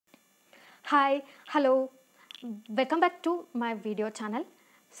Hi, hello, welcome back to my video channel.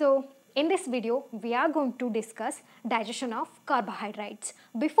 So in this video we are going to discuss digestion of carbohydrates.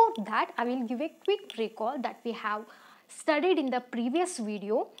 Before that I will give a quick recall that we have studied in the previous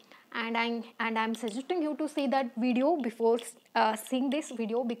video, and I'm suggesting you to see that video before seeing this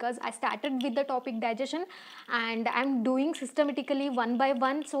video, because I started with the topic digestion and I'm doing systematically one by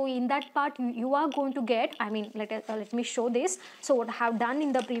one. So in that part you are going to get, let me show this. So what I have done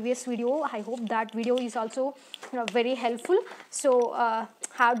in the previous video, I hope that video is also very helpful. So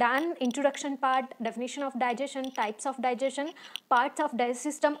have done introduction part, definition of digestion, types of digestion, parts of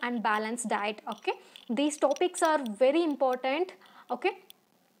digestive system and balanced diet. Okay, these topics are very important. Okay,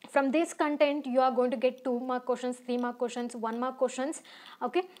 from this content you are going to get 2 mark questions, 3 mark questions, 1 mark questions.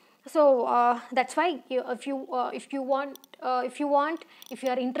 Okay, so that's why if you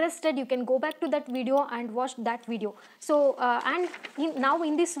are interested, you can go back to that video and watch that video. So now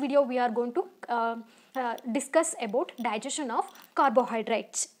in this video we are going to discuss about digestion of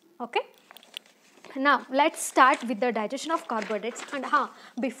carbohydrates. Okay, now let's start with the digestion of carbohydrates. And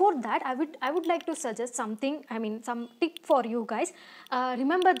before that I would like to suggest something, some tip for you guys.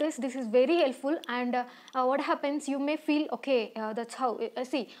 Remember this is very helpful. And what happens, you may feel okay, that's how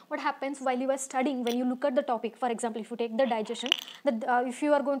see what happens while you are studying. When you look at the topic, for example, if you take the digestion, if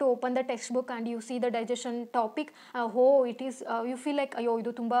you are going to open the textbook and you see the digestion topic, it is you feel like ayo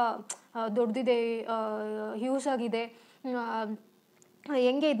idu tumba ದೊಡ್ಡದಿದೆ, Hughes ಆಗಿದೆ,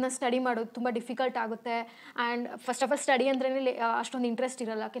 ಹೆಂಗೆ ಇದನ್ನ study ಮಾಡೋದು ತುಂಬ difficult ಆಗುತ್ತೆ. And first of all study ಅಂದ್ರೆ ಅಷ್ಟೊಂದು interest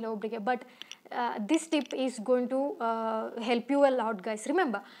ಇರಲ್ಲ ಕೆಲವೊಬ್ಬರಿಗೆ. But this tip is going to help you a lot guys.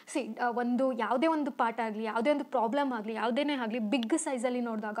 Remember, ಒಂದು ಯಾವುದೇ ಒಂದು ಪಾಠ ಆಗಲಿ, ಯಾವುದೇ ಒಂದು ಪ್ರಾಬ್ಲಮ್ ಆಗಲಿ, ಯಾವುದೇನೇ ಆಗಲಿ, ಬಿಗ್ ಸೈಜಲ್ಲಿ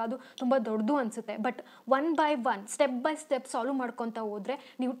ನೋಡಿದಾಗ ಅದು ತುಂಬ ದೊಡ್ಡದು ಅನಿಸುತ್ತೆ. But one by one, step by step solve ಮಾಡ್ಕೊತಾ ಹೋದರೆ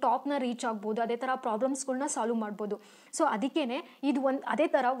ನೀವು ಟಾಪ್ನ ರೀಚ್ ಆಗ್ಬೋದು. ಅದೇ ಥರ ಪ್ರಾಬ್ಲಮ್ಸ್ಗಳನ್ನ ಸಾಲ್ವ್ ಮಾಡ್ಬೋದು. ಸೊ ಅದಕ್ಕೇ ಇದು ಅದೇ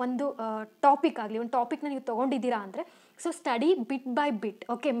ಥರ ಒಂದು ಟಾಪಿಕ್ ಆಗಲಿ, ಒಂದು ಟಾಪಿಕ್ನ ನೀವು ತೊಗೊಂಡಿದ್ದೀರಾ ಅಂದರೆ, so study bit by bit.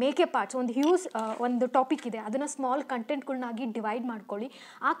 Okay, make A parts. ಒಂದು ಹ್ಯೂಸ್ ಒಂದು ಟಾಪಿಕ್ ಇದೆ, ಅದನ್ನು ಸ್ಮಾಲ್ ಕಂಟೆಂಟ್ಗಳನ್ನಾಗಿ ಡಿವೈಡ್ ಮಾಡ್ಕೊಳ್ಳಿ.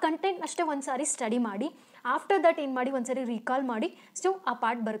 ಆ ಕಂಟೆಂಟ್ ಅಷ್ಟೇ ಒಂದು ಸಾರಿ ಸ್ಟಡಿ ಮಾಡಿ. ಆಫ್ಟರ್ ದಟ್ ಏನು ಮಾಡಿ, ಒಂದು ಸಾರಿ ರೀಕಾಲ್ ಮಾಡಿ. ಸೊ ಆ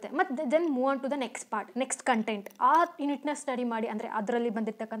ಪಾರ್ಟ್ ಬರುತ್ತೆ. ಮತ್ತು then move on to the next part, next content. ಆ ಯೂನಿಟ್ನ ಸ್ಟಡಿ ಮಾಡಿ, ಅಂದರೆ ಅದರಲ್ಲಿ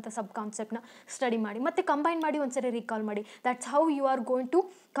ಬಂದಿರ್ತಕ್ಕಂಥ ಸಬ್ ಕಾನ್ಸೆಪ್ಟ್ನ ಸ್ಟಡಿ ಮಾಡಿ, ಮತ್ತು ಕಂಬೈನ್ ಮಾಡಿ ಒಂದು ಸಾರಿ ರೀಕಾಲ್ ಮಾಡಿ. That's how you are going to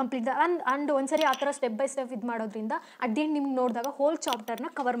complete the and ಒಂದು ಸಾರಿ ಆ ಥರ ಸ್ಟೆಪ್ ಬೈ ಸ್ಟೆಪ್ ಇದು ಮಾಡೋದ್ರಿಂದ ಅಟ್ ದಿ ಎಂಡ್ ನಿಮ್ಗೆ ನೋಡಿದಾಗ hole ಚಾಪ್ಟರ್ನ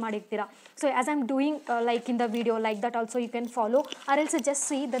cover ಮಾಡಿರ್ತೀರಾ. So as I am doing like in the video like that also you can follow, or else just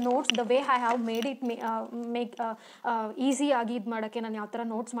see the notes, the way I have made it make easy ಆಗಿ ಇದು ಮಾಡೋಕ್ಕೆ ನಾನು ಯಾವ ಥರ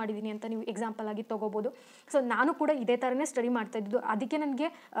notes ಮಾಡಿದ್ದೀನಿ ಅಂತ ನೀವು example ಆಗಿ ತೊಗೋಬೋದು. ಸೊ ನಾನು ಕೂಡ ಇದೇ ಥರನೇ ಸ್ಟಡಿ ಮಾಡ್ತಾ ಇದ್ದು. ಅದಕ್ಕೆ ನನಗೆ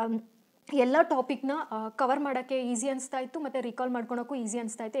ಎಲ್ಲ ಟಾಪಿಕ್ನ ಕವರ್ ಮಾಡೋಕ್ಕೆ ಈಸಿ ಅನಿಸ್ತಾ ಇತ್ತು, ಮತ್ತು ರಿಕಾಲ್ ಮಾಡ್ಕೊಳೋಕ್ಕೂ ಈಸಿ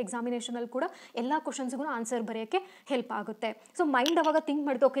ಅನಿಸ್ತಾ ಇತ್ತು. ಎಕ್ಸಾಮಿನೇಷನಲ್ಲಿ ಕೂಡ ಎಲ್ಲ ಕ್ವಶನ್ಸ್ಗೂ ಆನ್ಸರ್ ಬರೆಯೋಕ್ಕೆ ಹೆಲ್ಪ್ ಆಗುತ್ತೆ. ಸೊ ಮೈಂಡ್ ಅವಾಗ ಥಿಂಕ್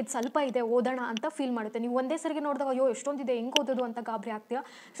ಮಾಡಿದೆ, ಓಕೆ ಇದು ಸ್ವಲ್ಪ ಇದೆ, ಓದೋಣ ಅಂತ ಫೀಲ್ ಮಾಡುತ್ತೆ. ನೀವು ಒಂದೇ ಸರಿಗೆ ನೋಡಿದಾಗ ಅಯ್ಯೋ ಎಷ್ಟೊಂದಿದೆ, ಹೆಂಗೆ ಓದೋದು ಅಂತ ಗಾಬರಿ ಆಗ್ತೀರಾ.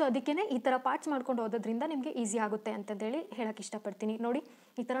 ಸೊ ಅದಕ್ಕೇ ಈ ಥರ ಪಾರ್ಟ್ಸ್ ಮಾಡ್ಕೊಂಡು ಓದೋದ್ರಿಂದ ನಿಮಗೆ ಈಸಿ ಆಗುತ್ತೆ ಅಂತಂದೇಳಿ ಹೇಳೋಕ್ಕೆ ಇಷ್ಟಪಡ್ತೀನಿ. ನೋಡಿ,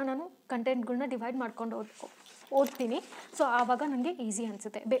 ಈ ಥರ ನಾನು ಕಂಟೆಂಟ್ಗಳನ್ನ ಡಿವೈಡ್ ಮಾಡ್ಕೊಂಡು ಓದ್ತೀನಿ. ಸೊ ಆವಾಗ ನನಗೆ ಈಸಿ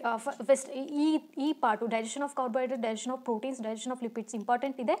ಅನಿಸುತ್ತೆ. ಫಸ್ಟ್ ಈ part digestion of carbohydrate, digestion of proteins, digestion of lipids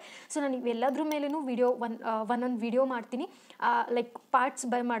important ಇದೆ. ಸೊ ನಾನು ಇವೆಲ್ಲದ್ರ ಮೇಲೂ ವಿಡಿಯೋ ಒಂದೊಂದು ವಿಡಿಯೋ ಮಾಡ್ತೀನಿ. ಲೈಕ್ ಪಾರ್ಟ್ಸ್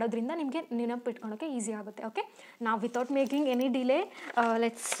ಬೈ ಮಾಡೋದ್ರಿಂದ ನಿಮಗೆ ನೆನಪಿಟ್ಕೊಳ್ಳೋಕ್ಕೆ ಈಸಿ ಆಗುತ್ತೆ. ಓಕೆ, ನಾವು without making any delay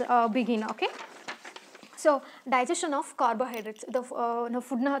let's begin. Okay, so digestion of carbohydrates, ನಾವು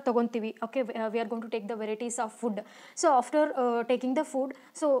ಫುಡ್ನ ತೊಗೊತೀವಿ. Okay, we are going to take the varieties of food. So after taking the food,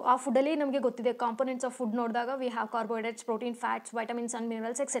 so ಆ ಫುಡ್ಡಲ್ಲಿ ನಮಗೆ ಗೊತ್ತಿದೆ components of food ನೋಡಿದಾಗ we have carbohydrates, protein, fats, vitamins and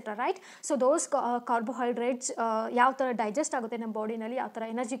minerals etcetera, right. So those carbohydrates ಯಾವ ಥರ digest ಆಗುತ್ತೆ ನಮ್ಮ ಬಾಡಿನಲ್ಲಿ, ಯಾವ ಥರ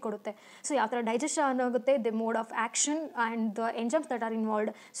ಎನರ್ಜಿ ಕೊಡುತ್ತೆ, ಸೊ ಯಾವ ಥರ ಡೈಜೆಷನ್ ಆಗುತ್ತೆ, the mode of action and the ಎಂಜಮ್ಸ್ that are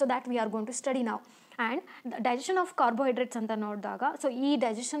involved. So that we are going to study ನಾವು. ಆ್ಯಂಡ್ ಡೈಜೆಷನ್ ಆಫ್ ಕಾರ್ಬೋಹೈಡ್ರೇಟ್ಸ್ ಅಂತ ನೋಡಿದಾಗ, ಸೊ ಈ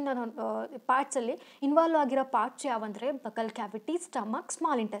ಡೈಜೆಷನ್ ಪಾರ್ಟ್ಸಲ್ಲಿ ಇನ್ವಾಲ್ವ್ ಆಗಿರೋ parts ಯಾವಂದರೆ buccal cavity, stomach,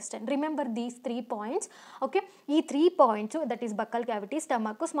 small intestine. Remember these 3 points. Okay, ಈ 3 points, that is buccal cavity,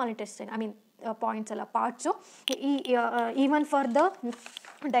 stomach, small intestine. Points ಅಲ್ಲ, parts. Even for the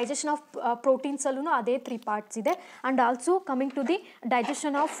digestion of ಪ್ರೋಟೀನ್ಸಲ್ಲೂ ಅದೇ 3 parts ಇದೆ. And also coming to the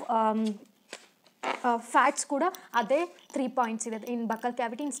digestion of fats ಕೂಡ ಅದೇ 3 points ಇದೆ, ಇನ್ buccal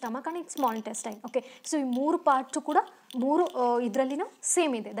cavity, in stomach and in small intestine. Okay, so ಈ 3 parts ಕೂಡ 3 ಇದರಲ್ಲಿನೂ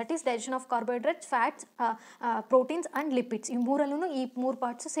same ಇದೆ. That is digestion of carbohydrates, fats, proteins and lipids. ಈ 3ರಲ್ಲೂ ಈ 3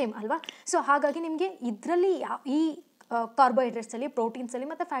 parts same ಅಲ್ವಾ. So ಹಾಗಾಗಿ ನಿಮಗೆ ಇದರಲ್ಲಿ ಈ ಕಾರ್ಬೋಹೈಡ್ರೇಟ್ಸಲ್ಲಿ, ಪ್ರೋಟೀನ್ಸಲ್ಲಿ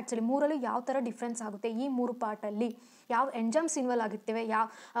ಮತ್ತು ಫ್ಯಾಟ್ಸಲ್ಲಿ 3ರಲ್ಲೂ ಯಾವ ಥರ ಡಿಫ್ರೆನ್ಸ್ ಆಗುತ್ತೆ ಈ 3 ಪಾರ್ಟಲ್ಲಿ, ಯಾವ ಎಂಜೈಮ್ಸ್ ಇನ್ವಾಲ್ವ್ ಆಗಿರ್ತವೆ, ಯಾವ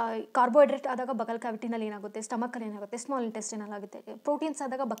ಕಾರ್ಬೋಹೈಡ್ರೇಟ್ ಆದಾಗ ಬಕಲ್ ಕ್ಯಾವಿಟಿನಲ್ಲಿ ಏನಾಗುತ್ತೆ, ಸ್ಟಮಕಲ್ಲಿ ಏನಾಗುತ್ತೆ, ಸ್ಮಾಲ್ ಇಂಟೆಸ್ಟೈನಲ್ಲಿ ಆಗುತ್ತೆ. ಪ್ರೋಟೀನ್ಸ್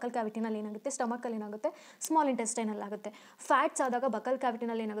ಆದಾಗ ಬಕಲ್ ಕ್ಯಾವಿಟಿನಲ್ಲಿ ಏನಾಗುತ್ತೆ, ಸ್ಟಮಕಲ್ಲಿ ಏನಾಗುತ್ತೆ, ಸ್ಮಾಲ್ ಇಂಟೆಸ್ಟೈನಲ್ಲಿ ಆಗುತ್ತೆ. ಫ್ಯಾಟ್ಸ್ ಆದಾಗ ಬಕಲ್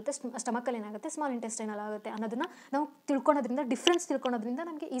ಕ್ಯಾವಿಟಿನಲ್ಲಿ ಏನಾಗುತ್ತೆ, ಸ್ಟಮಕಲ್ಲಿ ಏನಾಗುತ್ತೆ, ಸ್ಮಾಲ್ ಇಂಟೆಸ್ಟೈನಲ್ಲಿ ಆಗುತ್ತೆ ಅನ್ನೋದನ್ನ ನಾವು ತಿಳ್ಕೊಳೋದ್ರಿಂದ, ಡಿಫ್ರೆನ್ಸ್ ತಿಳ್ಕೊಳೋದ್ರಿಂದ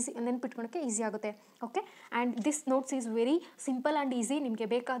ನಮಗೆ ಈಸಿ ನೆನ್ಪಿಟ್ಕೊಳಕ್ಕೆ ಈಸಿ ಆಗುತ್ತೆ. Okay, and this notes is very simple and easy. ನಿಮಗೆ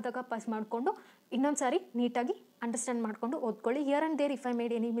ಬೇಕಾದಾಗ ಪಾಸ್ ಮಾಡಿಕೊಂಡು ಇನ್ನೊಂದು ಸಾರಿ ನೀಟಾಗಿ ಅಂಡರ್ಸ್ಟ್ಯಾಂಡ್ ಮಾಡ್ಕೊಂಡು ಓದ್ಕೊಳ್ಳಿ. Here and there if I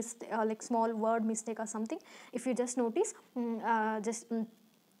made any like small word mistake R something, if you just notice, just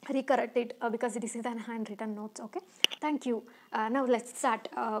recorrect it because this is an handwritten notes. Okay, thank you. Now let's start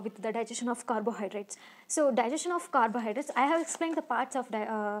with the digestion of carbohydrates. So digestion of carbohydrates, I have explained the parts of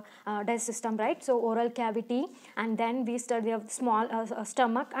digestive system, right? So oral cavity, and then we study of small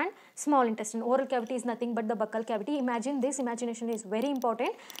stomach and small intestine. Oral cavity is nothing but the buccal cavity. Imagine this, imagination is very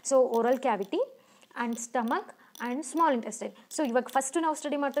important. So oral cavity and stomach and small intestine. So ಇವಾಗ first ನಾವು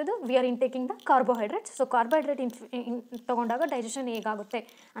study ಮಾಡ್ತಿದ್ದು we are ಇಂಟೇಕಿಂಗ್ the carbohydrates. So carbohydrate ತೊಗೊಂಡಾಗ digestion ಹೇಗಾಗುತ್ತೆ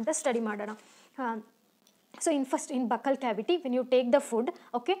ಅಂತ study ಮಾಡೋಣ. So in buccal cavity, when you take the food,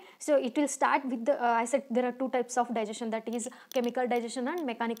 okay, so it will start with the, I said there are two types of digestion, that is chemical digestion and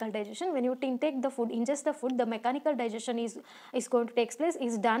mechanical digestion. When you intake the food, ingest the food, the mechanical digestion is going to take place,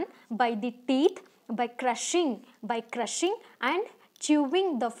 is done by the teeth, by crushing and chewing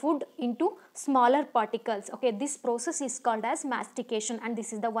the food into smaller particles. Okay, this process is called as mastication, and this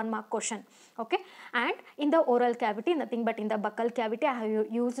is the 1 mark question. Okay, and in the oral cavity, nothing but in the buccal cavity, I have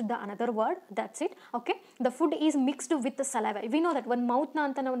used the another word, that's it. Okay, the food is mixed with the saliva. We know that one mouth na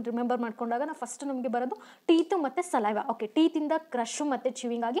anta ನಾವು remember ಮಾಡ್ಕೊಂಡಾಗ ನಾವು first ನಮಗೆ ಬರೋದು teeth ಮತ್ತು saliva. Okay, teeth ಇಂದ crush ಮತ್ತು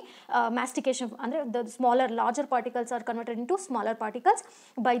ಚ್ಯೂವಿಂಗ್ ಆಗಿ mastication ಅಂದರೆ the smaller larger particles are converted into smaller particles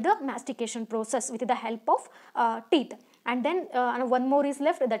by the mastication process with the help of teeth. And then one more is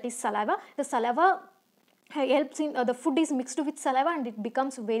left, that is saliva. The saliva helps in the food is mixed with saliva and it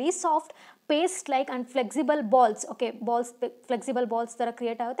becomes very soft, paste like and flexible balls. Okay, flexible balls that are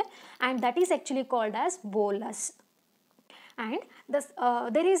create agutte, and that is actually called as bolus. And this,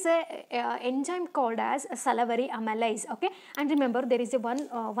 there is a enzyme called as a salivary amylase. Okay, and remember there is a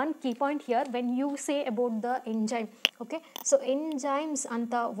one key point here when you say about the enzyme. Okay, so enzymes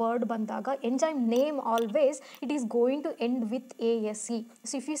anta word bandaga, enzyme name always it is going to end with ASE.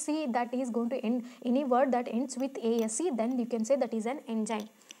 So if you see that is going to end any word that ends with ASE, then you can say that is an enzyme.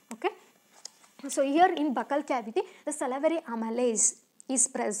 Okay, so here in buccal cavity, the salivary amylase is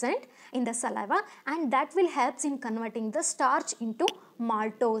present in the saliva, and that will helps in converting the starch into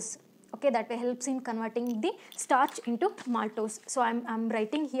maltose. Okay, that helps in converting the starch into maltose. So I'm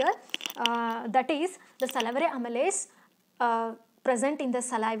writing here, that is the salivary amylase present in the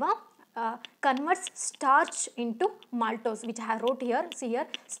saliva converts starch into maltose, which I have wrote here. See here,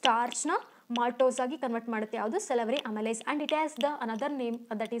 starch na maltose agi convert ಮಾಡುತ್ತೆ ಯಾವುದು, salivary amylase, and it has the another name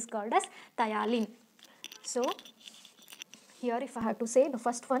that is called as thiolin. So here if I have to say the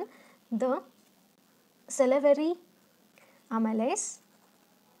first one, the salivary amylase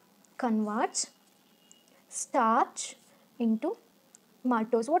converts starch into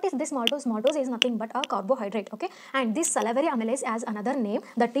maltose. What is this maltose? Maltose is nothing but a carbohydrate. Okay, and this salivary amylase has another name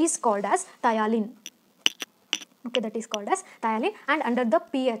that is called as thiolin. Okay, that is called as thiolin, and under the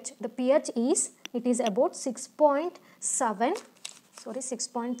pH, the pH is, it is about 6.7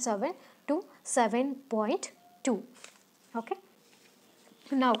 to 7.2. Okay,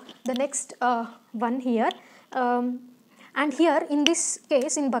 now the next one here, and here in this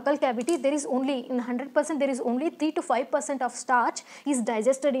case in buccal cavity there is only, in 100% there is only 3 to 5% of starch is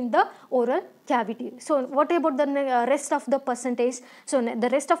digested in the oral cavity. So what about the rest of the percentage? So the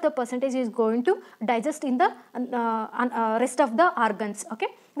rest of the percentage is going to digest in the rest of the organs.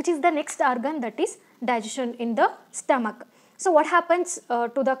 Okay, which is the next organ, that is digestion in the stomach. So what happens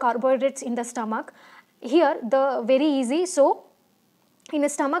to the carbohydrates in the stomach? Here the very easy, so in the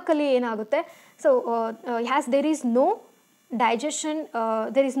stomach ಅಲ್ಲಿ ಏನಾಗುತ್ತೆ, so as there is no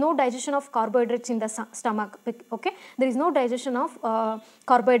digestion of carbohydrates in the stomach. Okay, there is no digestion of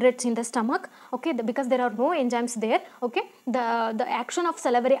carbohydrates in the stomach. Okay, because there are no enzymes there. Okay, the action of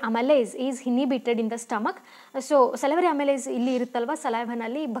salivary amylase is inhibited in the stomach. So salivary amylase ಇಲ್ಲಿ ಇರುತ್ತಲ್ವಾ saliva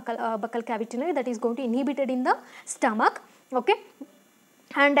ನಲ್ಲಿ buccal cavity ನಲ್ಲಿ, that is going to inhibited in the stomach. Okay,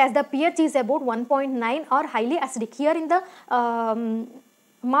 and as the pH is about 1.9 or highly acidic, here in the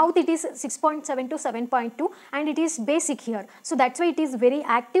mouth it is 6.7 to 7.2, and it is basic here, so that's why it is very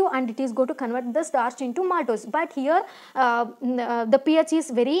active and it is going to convert the starch into maltose. But here the pH is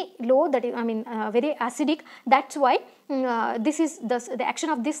very low, that is, I mean very acidic, that's why this is the action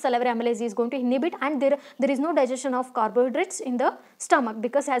of this salivary amylase is going to inhibit, and there is no digestion of carbohydrates in the stomach,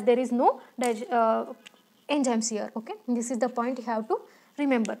 because as there is no enzymes here. Okay, this is the point you have to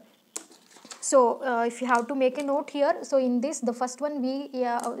remember. So if you have to make a note here, so in this, the first one we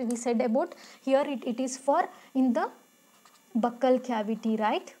said about here, it is for in the buccal cavity,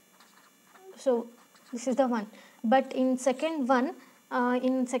 right? So this is the one, but in second one,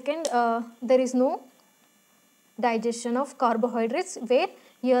 there is no digestion of carbohydrates, where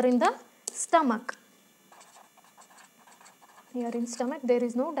here in the stomach, here in stomach there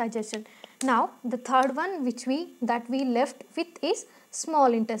is no digestion. Now the third one which we left with is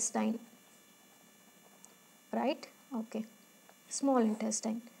small intestine, right? Okay, small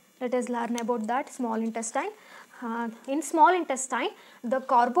intestine, let us learn about that small intestine. In small intestine, the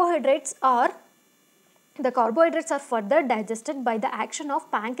carbohydrates are further digested by the action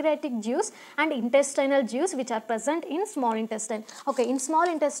of pancreatic juice and intestinal juice, which are present in small intestine. Okay, in small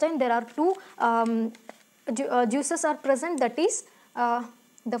intestine there are two juices are present, that is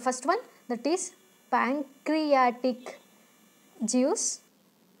the first one, that is pancreatic juice,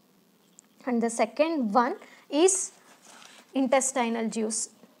 and the second one is intestinal juice.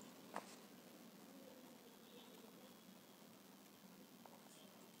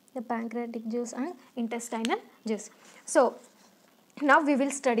 The pancreatic juice and intestinal juice. So now we will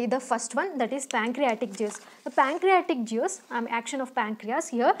study the first one, that is pancreatic juice. The pancreatic juice, action of pancreas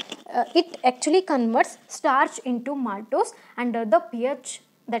here, it actually converts starch into maltose under the pH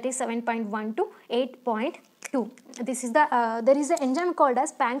that is 7.1 to 8.2. This is the there is an enzyme called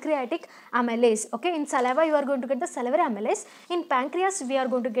as pancreatic amylase. Okay, in saliva you are going to get the salivary amylase. In pancreas we are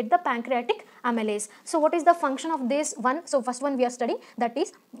going to get the pancreatic amylase. So what is the function of this one? So first one we are studying, that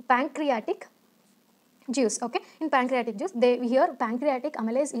is pancreatic juice. Okay, in pancreatic juice, here pancreatic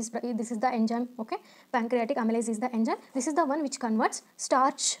amylase is, this is the enzyme. Okay, pancreatic amylase is the enzyme. This is the one which converts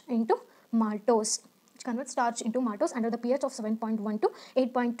starch into maltose, under the pH of 7.1 to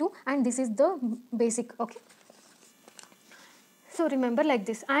 8.2, and this is the basic. Okay, so remember like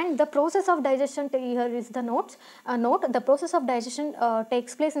this, and the process of digestion, here is the note, the process of digestion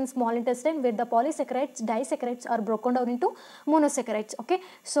takes place in small intestine, where the polysaccharides, disaccharides are broken down into monosaccharides. Okay,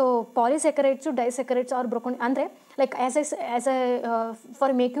 so polysaccharides to disaccharides are broken, andre like as I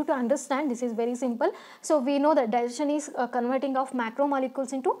for make you to understand, this is very simple. So we know that digestion is converting of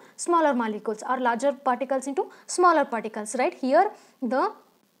macromolecules into smaller molecules, or larger particles into smaller particles, right? Here the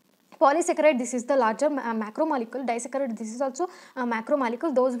polysaccharide, this is the larger macromolecule, disaccharide, this is also a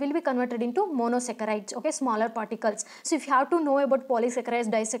macromolecule, those will be converted into monosaccharides, okay, smaller particles. So if you have to know about polysaccharides,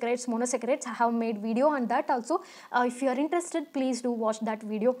 disaccharides, monosaccharides, I have made video on that also. If you are interested, please do watch that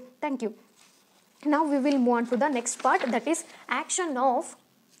video. Thank you. Now we will move on to the next part, that is action of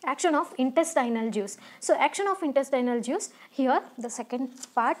intestinal juice. So action of intestinal juice, here the second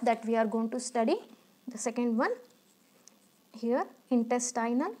part that we are going to study, the second one here,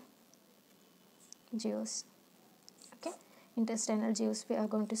 intestinal juice. Okay, intestinal juice we are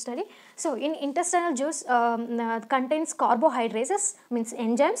going to study. So in intestinal juice contains carbohydrates, means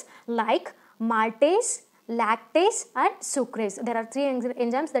enzymes like maltase, lactase and sucrase. There are three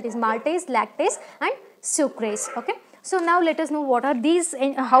enzymes, that is maltase, lactase and sucrase. Okay, so now let us know what are these,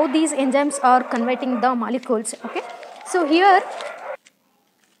 how these enzymes are converting the molecules. Okay, so here,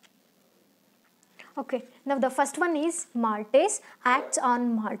 okay, now the first one is maltase, acts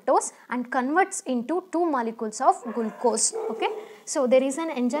on maltose and converts into two molecules of glucose. Okay, so there is an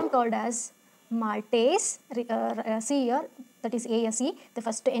enzyme called as maltase, see here, that is ASE, the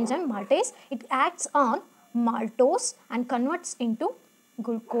first enzyme maltase, it acts on maltose and converts into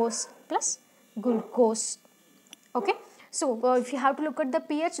glucose plus glucose. Okay, so if you have to look at the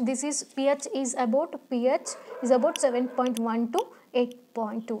pH, this is pH is about 7.1 to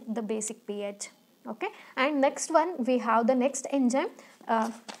 8.2, the basic pH. Okay, and next one we have the next enzyme.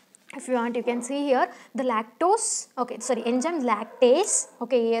 If you want, you can see here the lactose, okay, sorry, enzyme lactase,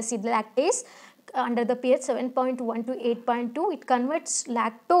 okay, ASE, the lactase, under the pH 7.1 to 8.2, it converts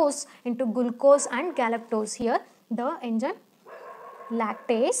lactose into glucose and galactose. Here the enzyme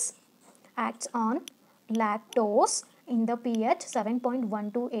lactase acts on lactose in the pH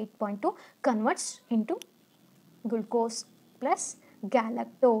 7.1 to 8.2, converts into glucose plus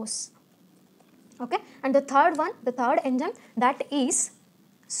galactose. Okay, and the third one, the third enzyme, that is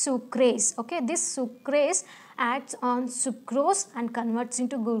sucrase. Okay, this sucrase acts on sucrose and converts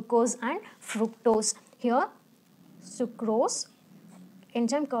into glucose and fructose. Here sucrose,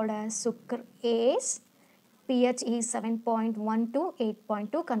 enzyme called as sucrase, pH is 7.1 to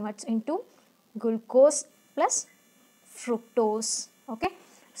 8.2, converts into glucose plus fructose. Okay,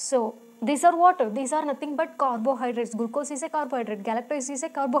 so these are what? These are nothing but carbohydrates. Glucose is a carbohydrate, galactose is a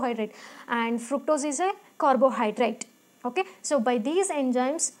carbohydrate and fructose is a carbohydrate. Okay, so by these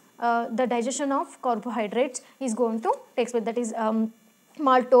enzymes the digestion of carbohydrates is going to take place, that is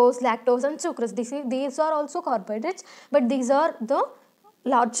maltose, lactose and sucrose. These are also carbohydrates, but these are the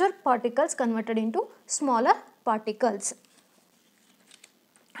larger particles converted into smaller particles.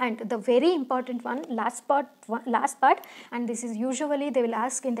 And the very important one, last part, and this is usually they will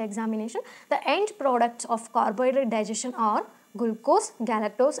ask in the examination, the end products of carbohydrate digestion are glucose,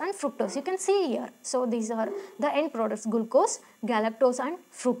 galactose and fructose. You can see here. So these are the end products, glucose, galactose and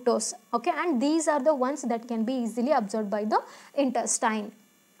fructose. Okay, and these are the ones that can be easily absorbed by the intestine.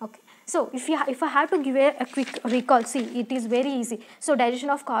 Okay. So if I have to give a quick recall, see, it is very easy. So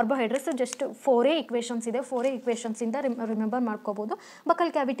digestion of carbohydrates, so just 4A equations ಇದೆ, 4A equations ಇಂದ remember ಮಾಡ್ಕೋಬಹುದು.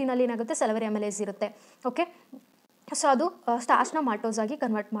 Buccal ಕ್ಯಾವಿಟಿನಲ್ಲಿ ಏನಾಗುತ್ತೆ, ಸಲವರಿ amylase ಇರುತ್ತೆ. Okay, so ಅದು ಸ್ಟಾರ್ಚ್ನ maltose ಆಗಿ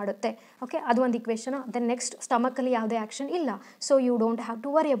convert ಮಾಡುತ್ತೆ. Okay, ಅದು ಒಂದು ಇಕ್ವೇಷನ್. ದೆನ್ ನೆಕ್ಸ್ಟ್ ಸ್ಟಮಕಲ್ಲಿ ಯಾವುದೇ ಆ್ಯಕ್ಷನ್ ಇಲ್ಲ, so you don't have to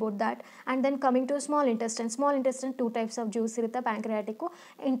worry about that. And then coming to small intestine, small intestine 2 types of juice ಇರುತ್ತೆ, ಪ್ಯಾಂಕ್ರಿಯಾಟಿಕ್ಕು,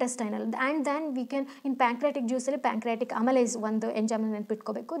 intestinal. And then we can in pancreatic ಜ್ಯೂಸಲ್ಲಿ pancreatic ಅಮಲೈಸ್ ಒಂದು enzyme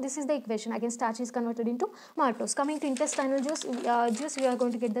ನೆನ್ಪಿಟ್ಕೋಬೇಕು. This is the equation. Again starch is converted into maltose. Coming to intestinal juice we are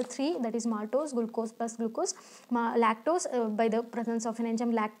going to get the 3, that is maltose, glucose plus glucose, lactose by the presence of an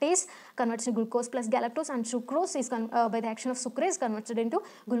enzyme lactase converts to glucose plus galactose, and sucrose is by the action of sucrase converted into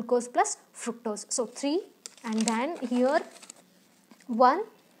glucose plus fructose. So 3, and then here 1,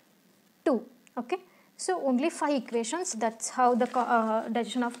 2. Okay, so only 5 equations. That's how the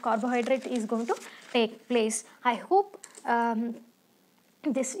digestion of carbohydrate is going to take place. I hope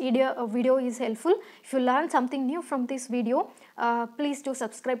this video is helpful. If you learn something new from this video, please do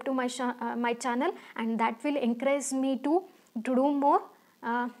subscribe to my channel, and that will encourage me to do more.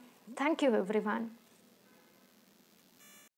 Thank you everyone.